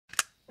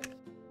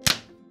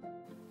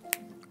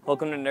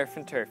Welcome to Nerf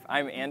and Turf.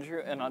 I'm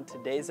Andrew, and on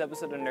today's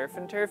episode of Nerf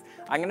and Turf,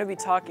 I'm going to be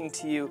talking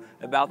to you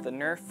about the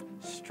Nerf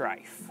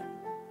Stryfe.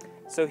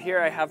 So here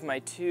I have my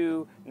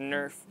two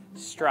Nerf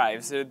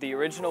Stryfes. They're the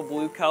original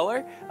blue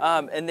color,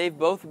 and they've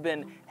both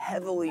been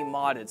heavily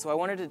modded. So I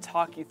wanted to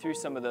talk you through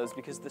some of those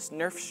because this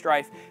Nerf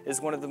Stryfe is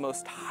one of the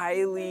most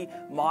highly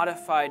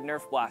modified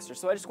Nerf blasters.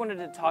 So I just wanted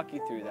to talk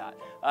you through that.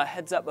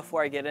 Heads up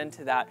before I get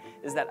into that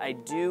is that I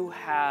do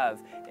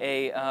have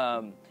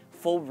a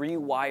full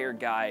rewire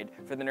guide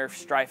for the Nerf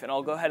Stryfe, and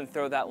I'll go ahead and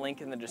throw that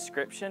link in the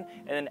description,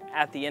 and then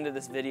at the end of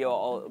this video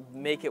I'll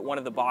make it one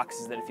of the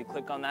boxes that if you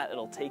click on that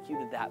it'll take you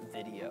to that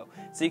video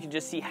so you can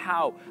just see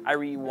how I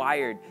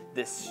rewired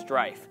this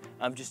Stryfe,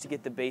 just to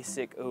get the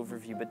basic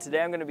overview. But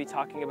today I'm going to be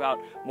talking about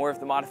more of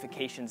the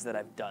modifications that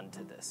I've done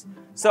to this.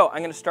 So I'm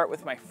going to start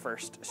with my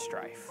first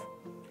Stryfe.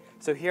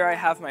 So here I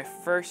have my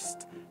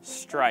first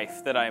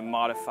Stryfe that I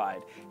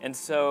modified, and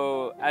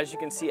so as you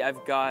can see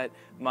I've got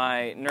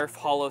my Nerf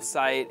hollow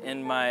sight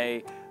and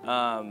my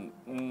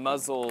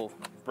muzzle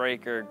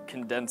breaker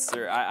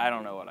condenser, I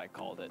don't know what I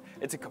called it.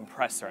 It's a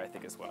compressor, I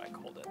think is what I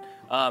called it,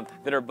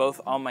 that are both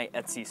on my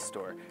Etsy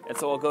store. And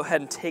so I'll go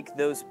ahead and take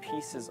those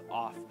pieces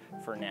off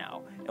for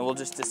now, and we'll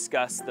just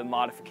discuss the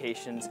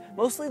modifications,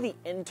 mostly the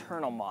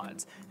internal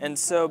mods. And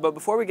so, but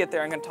before we get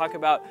there, I'm going to talk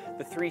about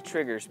the three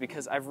triggers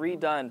because I've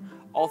redone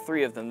all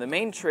three of them. The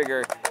main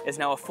trigger is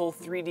now a full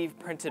 3D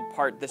printed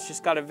part that's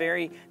just got a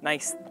very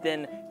nice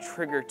thin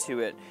trigger to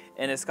it,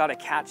 and it's got a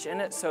catch in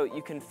it so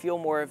you can feel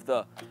more of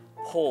the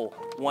pull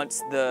once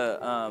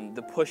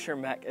the pusher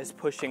mech is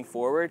pushing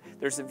forward.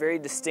 There's a very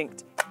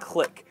distinct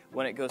click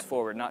when it goes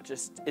forward, not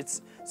just,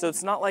 so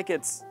it's not like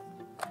it's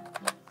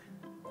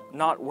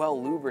not well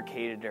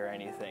lubricated or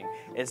anything.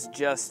 It's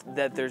just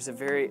that there's a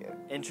very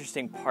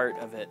interesting part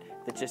of it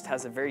that just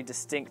has a very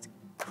distinct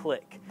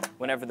click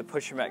whenever the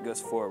pusher mat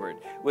goes forward,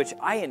 which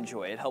I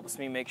enjoy. It helps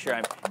me make sure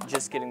I'm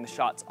just getting the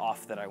shots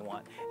off that I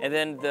want. And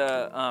then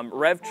the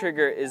rev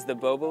trigger is the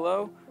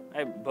Bobololo,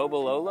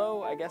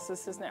 I guess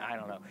is his name, I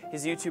don't know.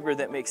 He's a YouTuber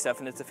that makes stuff,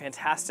 and it's a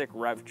fantastic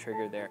rev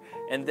trigger there.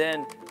 And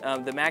then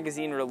the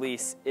magazine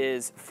release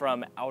is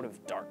from Out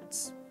of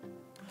Darts.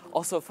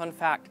 Also, fun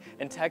fact,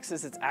 in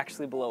Texas it's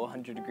actually below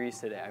 100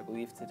 degrees today. I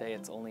believe today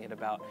it's only at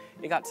about,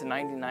 it got to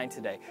 99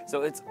 today.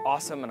 So it's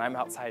awesome, and I'm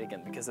outside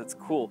again because it's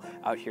cool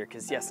out here.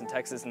 Because yes, in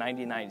Texas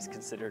 99 is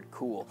considered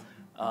cool.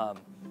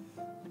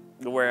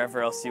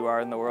 Wherever else you are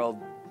in the world,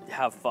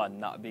 have fun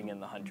not being in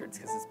the hundreds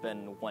because it's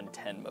been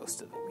 110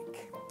 most of the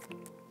week.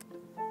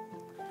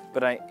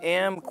 But I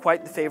am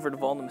quite the favorite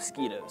of all the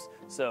mosquitoes.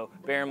 So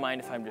bear in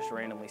mind if I'm just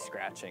randomly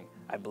scratching,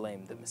 I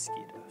blame the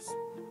mosquitoes.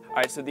 All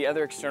right, so the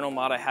other external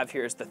mod I have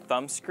here is the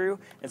thumb screw,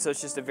 and so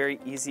it's just a very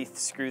easy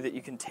screw that you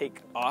can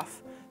take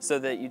off so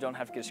that you don't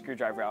have to get a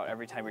screwdriver out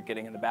every time you're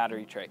getting in the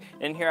battery tray.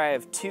 In here I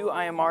have 2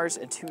 IMRs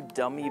and 2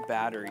 dummy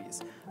batteries,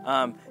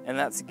 and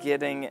that's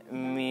getting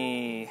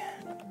me,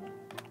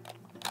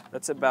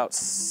 that's about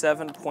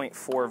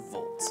 7.4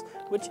 volts,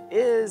 which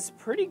is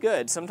pretty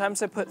good.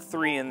 Sometimes I put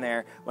 3 in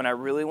there when I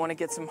really want to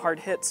get some hard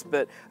hits,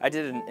 but I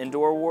did an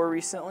indoor war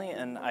recently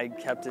and I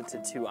kept it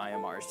to 2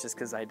 IMRs just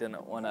because I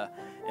didn't want to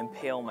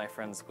impale my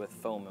friends with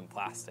foam and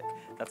plastic.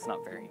 That's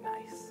not very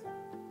nice.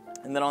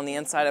 And then on the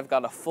inside I've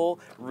got a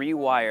full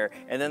rewire,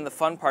 and then the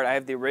fun part, I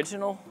have the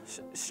original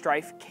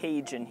Stryfe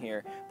cage in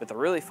here, but the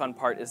really fun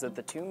part is that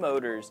the 2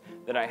 motors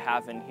that I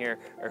have in here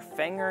are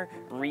Fenger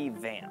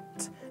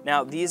revamped.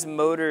 Now these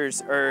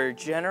motors are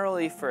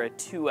generally for a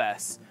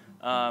 2S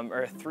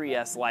or a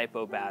 3S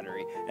LiPo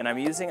battery, and I'm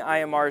using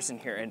IMRs in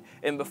here,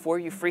 and before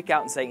you freak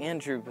out and say,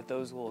 Andrew, but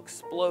those will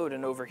explode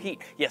and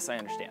overheat. Yes, I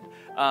understand.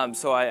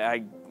 So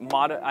I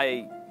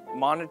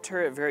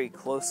monitor it very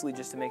closely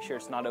just to make sure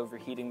it's not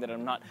overheating, that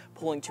I'm not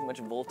pulling too much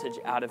voltage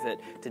out of it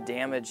to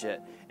damage it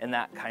and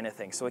that kind of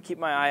thing. So I keep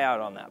my eye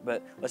out on that,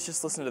 but let's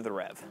just listen to the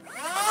rev.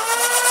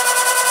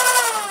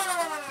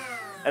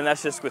 And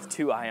that's just with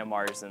 2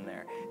 IMRs in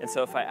there. And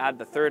so if I add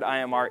the 3rd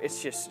IMR,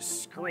 it's just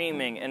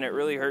screaming and it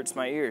really hurts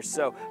my ears.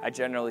 So I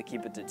generally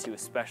keep it to 2,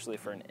 especially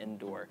for an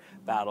indoor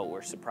battle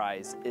where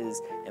surprise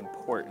is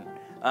important.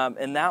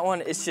 And that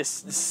one is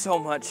just so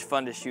much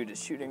fun to shoot.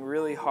 It's shooting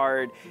really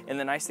hard. And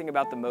the nice thing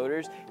about the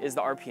motors is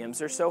the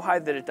RPMs are so high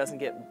that it doesn't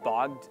get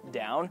bogged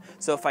down.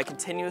 So if I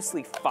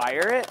continuously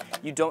fire it,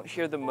 you don't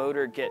hear the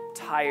motor get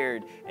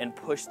tired and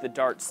push the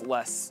darts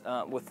less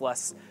with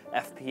less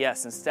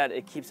FPS. Instead,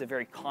 it keeps a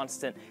very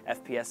constant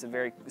FPS,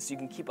 so you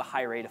can keep a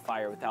high rate of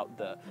fire without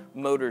the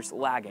motors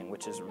lagging,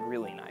 which is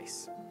really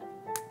nice.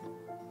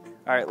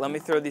 All right, let me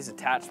throw these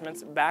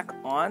attachments back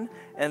on,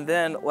 and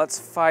then let's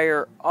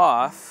fire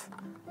off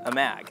a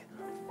mag.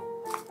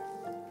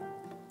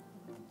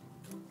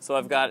 So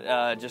I've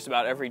got just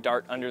about every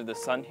dart under the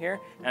sun here,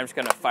 and I'm just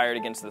gonna fire it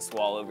against this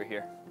wall over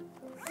here.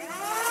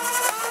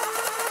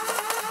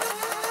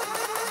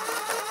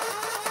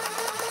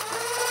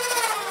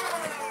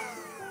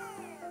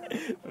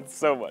 It's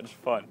so much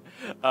fun.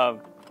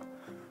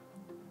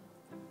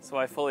 So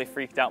I fully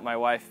freaked out my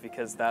wife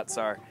because that's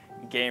our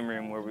game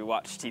room where we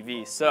watch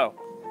TV. So,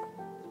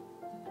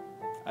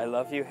 I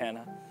love you,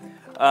 Hannah.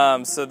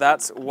 So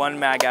that's one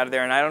mag out of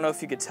there, and I don't know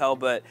if you could tell,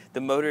 but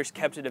the motor's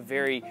kept at a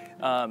very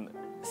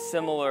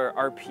similar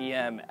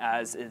RPM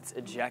as it's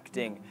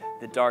ejecting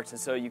the darts, and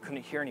so you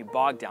couldn't hear any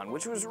bog down,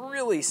 which was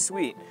really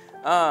sweet.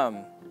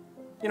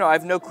 You know, I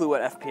have no clue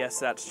what FPS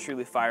that's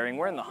truly firing.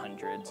 We're in the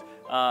hundreds,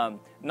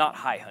 not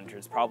high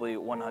hundreds, probably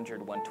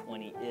 100,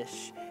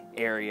 120-ish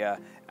area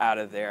out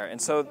of there,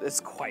 and so it's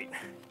quite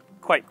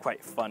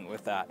fun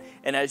with that.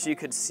 And as you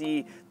could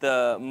see,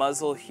 the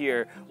muzzle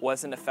here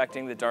wasn't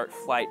affecting the dart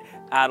flight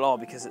at all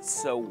because it's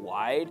so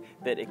wide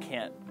that it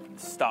can't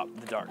stop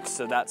the darts.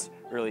 So that's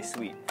really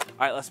sweet.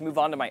 All right, let's move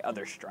on to my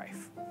other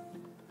Stryfe.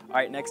 All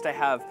right, next I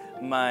have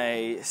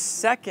my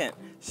second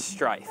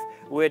Stryfe,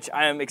 which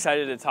I am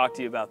excited to talk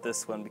to you about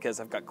this one because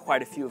I've got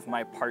quite a few of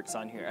my parts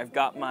on here. I've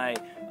got my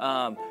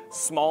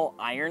small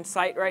iron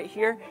sight right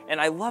here,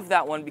 and I love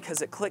that one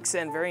because it clicks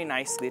in very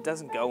nicely. It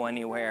doesn't go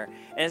anywhere,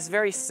 and it's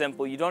very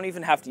simple. You don't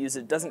even have to use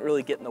it. It doesn't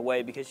really get in the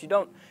way because you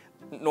don't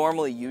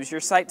normally use your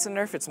sights in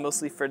Nerf. It's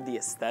mostly for the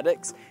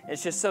aesthetics.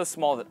 It's just so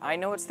small that I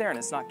know it's there and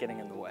it's not getting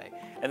in the way.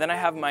 And then I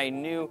have my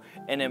new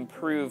and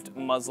improved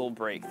muzzle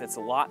brake that's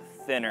a lot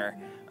thinner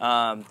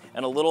and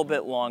a little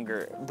bit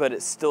longer, but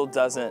it still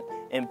doesn't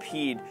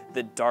impede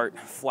the dart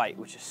flight,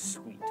 which is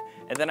sweet.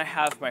 And then I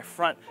have my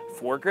front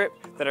foregrip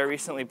that I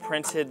recently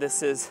printed.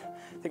 This is,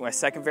 I think, my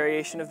second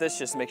variation of this,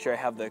 just to make sure I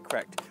have the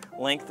correct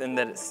length and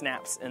that it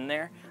snaps in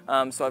there.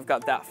 So I've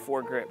got that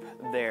foregrip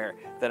there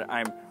that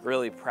I'm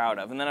really proud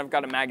of. And then I've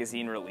got a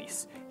magazine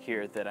release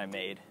here that I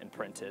made and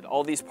printed.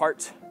 All these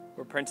parts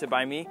were printed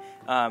by me.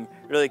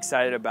 Really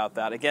excited about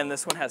that. Again,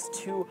 this one has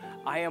 2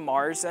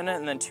 IMRs in it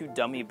and then 2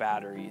 dummy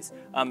batteries.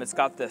 It's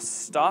got the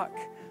stock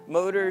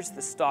motors,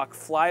 the stock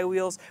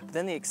flywheels, but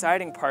then the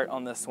exciting part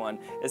on this one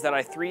is that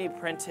I 3D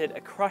printed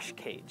a crush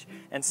cage.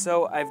 And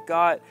so I've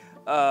got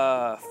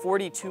a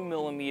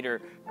 42mm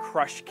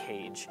crush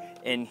cage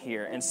in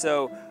here. And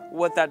so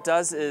what that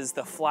does is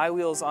the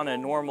flywheels on a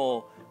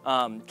normal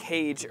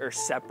cage are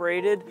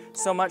separated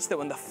so much that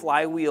when the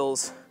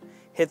flywheels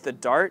hit the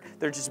dart,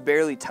 they're just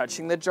barely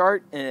touching the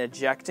dart and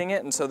ejecting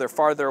it, and so they're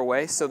farther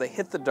away, so they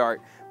hit the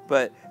dart,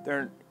 but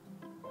they're,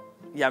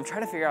 yeah, I'm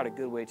trying to figure out a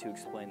good way to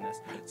explain this.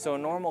 So a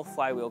normal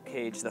flywheel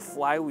cage, the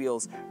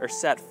flywheels are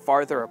set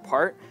farther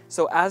apart,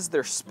 so as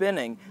they're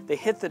spinning, they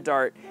hit the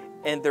dart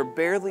and they're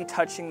barely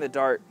touching the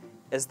dart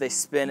as they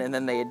spin, and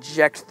then they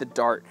eject the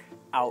dart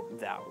out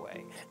that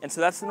way. And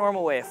so that's the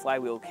normal way a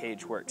flywheel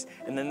cage works.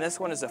 And then this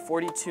one is a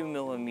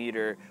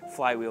 42mm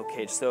flywheel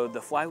cage, so the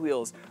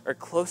flywheels are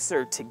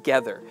closer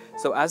together.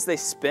 So as they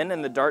spin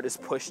and the dart is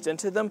pushed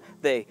into them,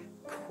 they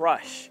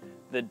crush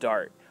the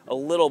dart a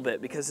little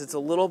bit because it's a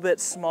little bit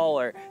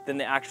smaller than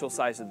the actual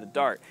size of the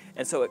dart.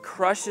 And so it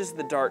crushes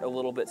the dart a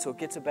little bit so it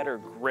gets a better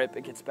grip,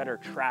 it gets better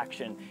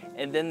traction,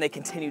 and then they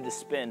continue to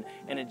spin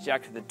and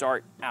eject the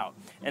dart out.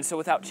 And so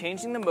without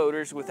changing the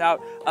motors,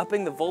 without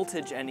upping the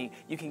voltage any,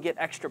 you can get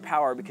extra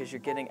power because you're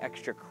getting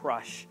extra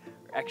crush,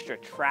 or extra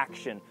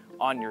traction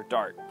on your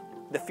dart.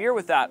 The fear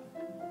with that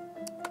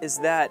is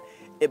that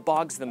it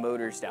bogs the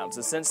motors down.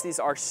 So since these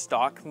are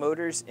stock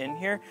motors in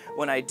here,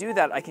 when I do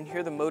that, I can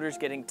hear the motors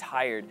getting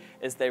tired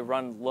as they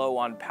run low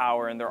on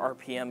power and their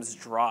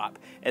RPMs drop.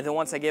 And then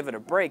once I give it a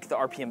break, the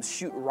RPMs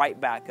shoot right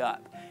back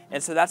up.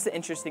 And so that's the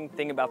interesting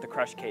thing about the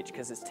crush cage,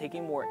 because it's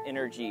taking more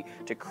energy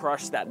to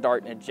crush that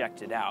dart and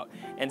eject it out.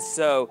 And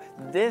so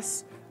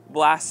this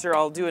blaster,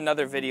 I'll do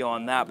another video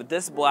on that, but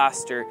this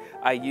blaster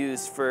I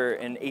used for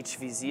an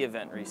HVZ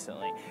event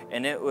recently,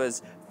 and it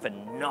was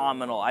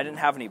phenomenal. I didn't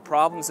have any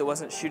problems. It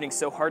wasn't shooting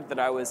so hard that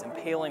I was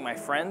impaling my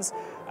friends.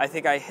 I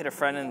think I hit a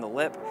friend in the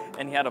lip,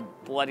 and he had a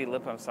bloody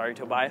lip. I'm sorry,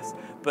 Tobias,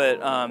 but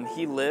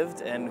he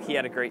lived and he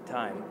had a great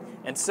time.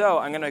 And so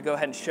I'm gonna go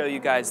ahead and show you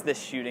guys this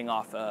shooting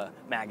off a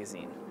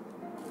magazine.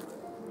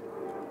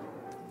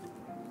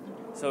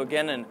 So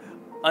again, an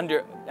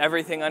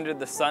Everything Under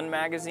the Sun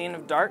magazine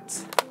of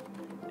darts.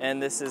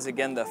 And this is,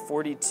 again, the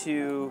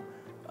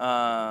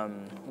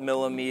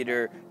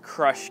 42mm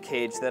crush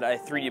cage that I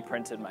 3D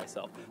printed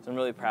myself. So I'm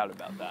really proud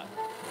about that.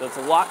 So it's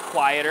a lot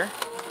quieter.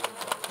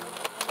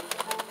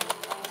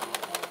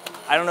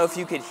 I don't know if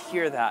you could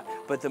hear that,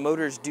 but the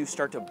motors do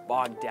start to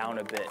bog down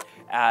a bit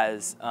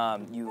as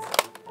you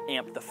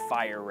amp the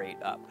fire rate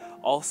up.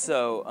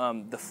 Also,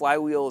 the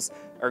flywheels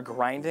are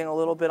grinding a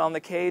little bit on the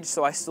cage,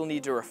 so I still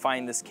need to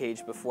refine this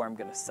cage before I'm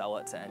gonna sell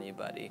it to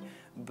anybody.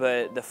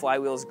 But the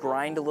flywheels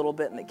grind a little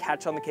bit and they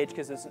catch on the cage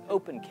because it's an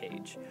open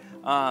cage.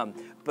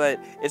 But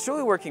it's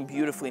really working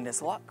beautifully, and it's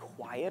a lot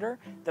quieter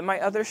than my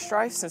other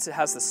Stryfe since it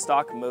has the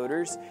stock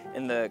motors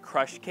in the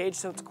crush cage,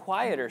 so it's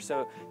quieter,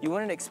 so you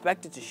wouldn't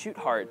expect it to shoot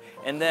hard.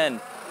 And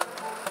then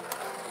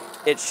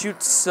it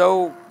shoots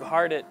so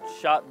hard it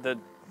shot the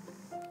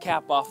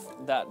cap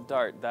off that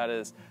dart. That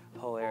is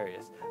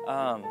hilarious.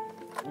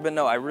 But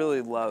no, I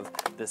really love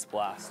this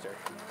blaster.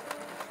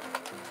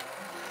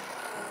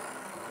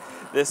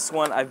 This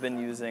one I've been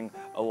using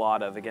a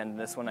lot of. Again,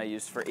 this one I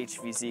used for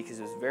HVZ because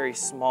it was very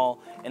small.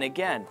 And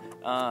again,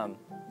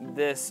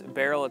 this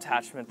barrel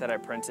attachment that I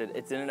printed,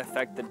 it didn't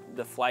affect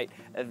the flight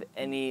of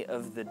any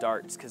of the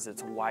darts because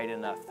it's wide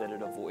enough that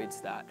it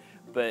avoids that.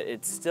 but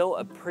it's still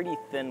a pretty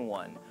thin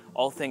one,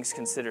 all things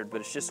considered,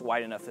 but it's just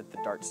wide enough that the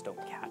darts don't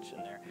catch in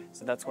there.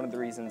 So that's one of the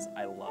reasons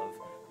I love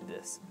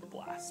this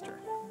blaster.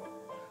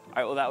 All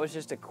right, well, that was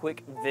just a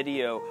quick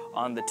video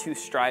on the two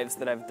Stryfes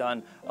that I've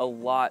done a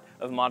lot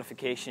of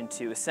modification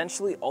to.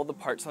 Essentially, all the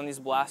parts on these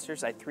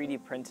blasters I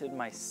 3D printed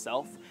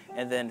myself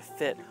and then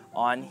fit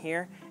on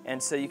here.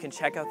 And so you can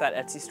check out that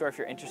Etsy store if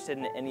you're interested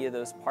in any of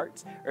those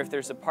parts. Or if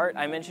there's a part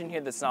I mentioned here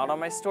that's not on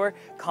my store,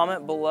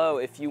 comment below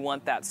if you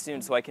want that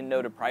soon so I can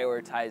know to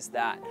prioritize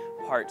that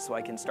part so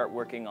I can start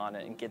working on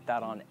it and get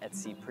that on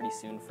Etsy pretty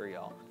soon for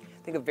y'all.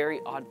 I think a very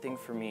odd thing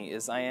for me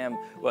is I am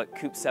what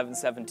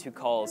Coop772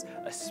 calls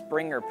a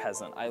Springer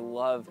peasant. I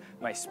love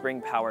my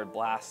spring-powered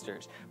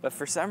blasters, but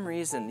for some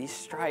reason these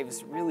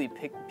Stryfes really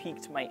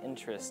piqued my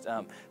interest.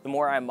 The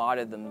more I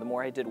modded them, the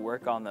more I did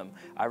work on them,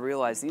 I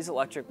realized these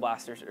electric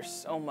blasters are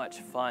so much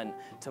fun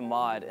to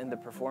mod, and the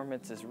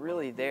performance is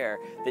really there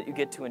that you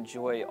get to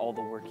enjoy all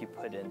the work you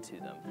put into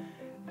them.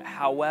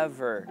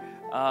 However,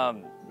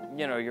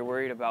 you know, you're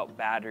worried about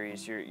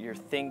batteries, you're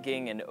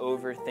thinking and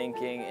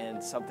overthinking,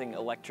 and something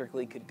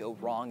electrically could go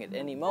wrong at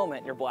any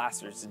moment, your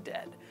blaster's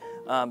dead.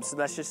 So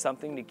that's just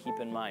something to keep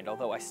in mind.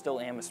 Although I still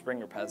am a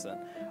Springer peasant,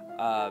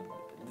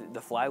 the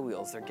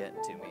flywheels are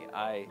getting to me.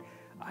 I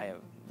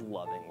am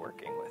loving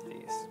working with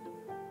these.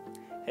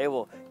 Hey,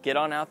 well, get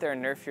on out there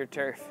and nerf your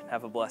turf.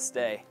 Have a blessed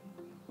day.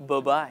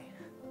 Bye-bye.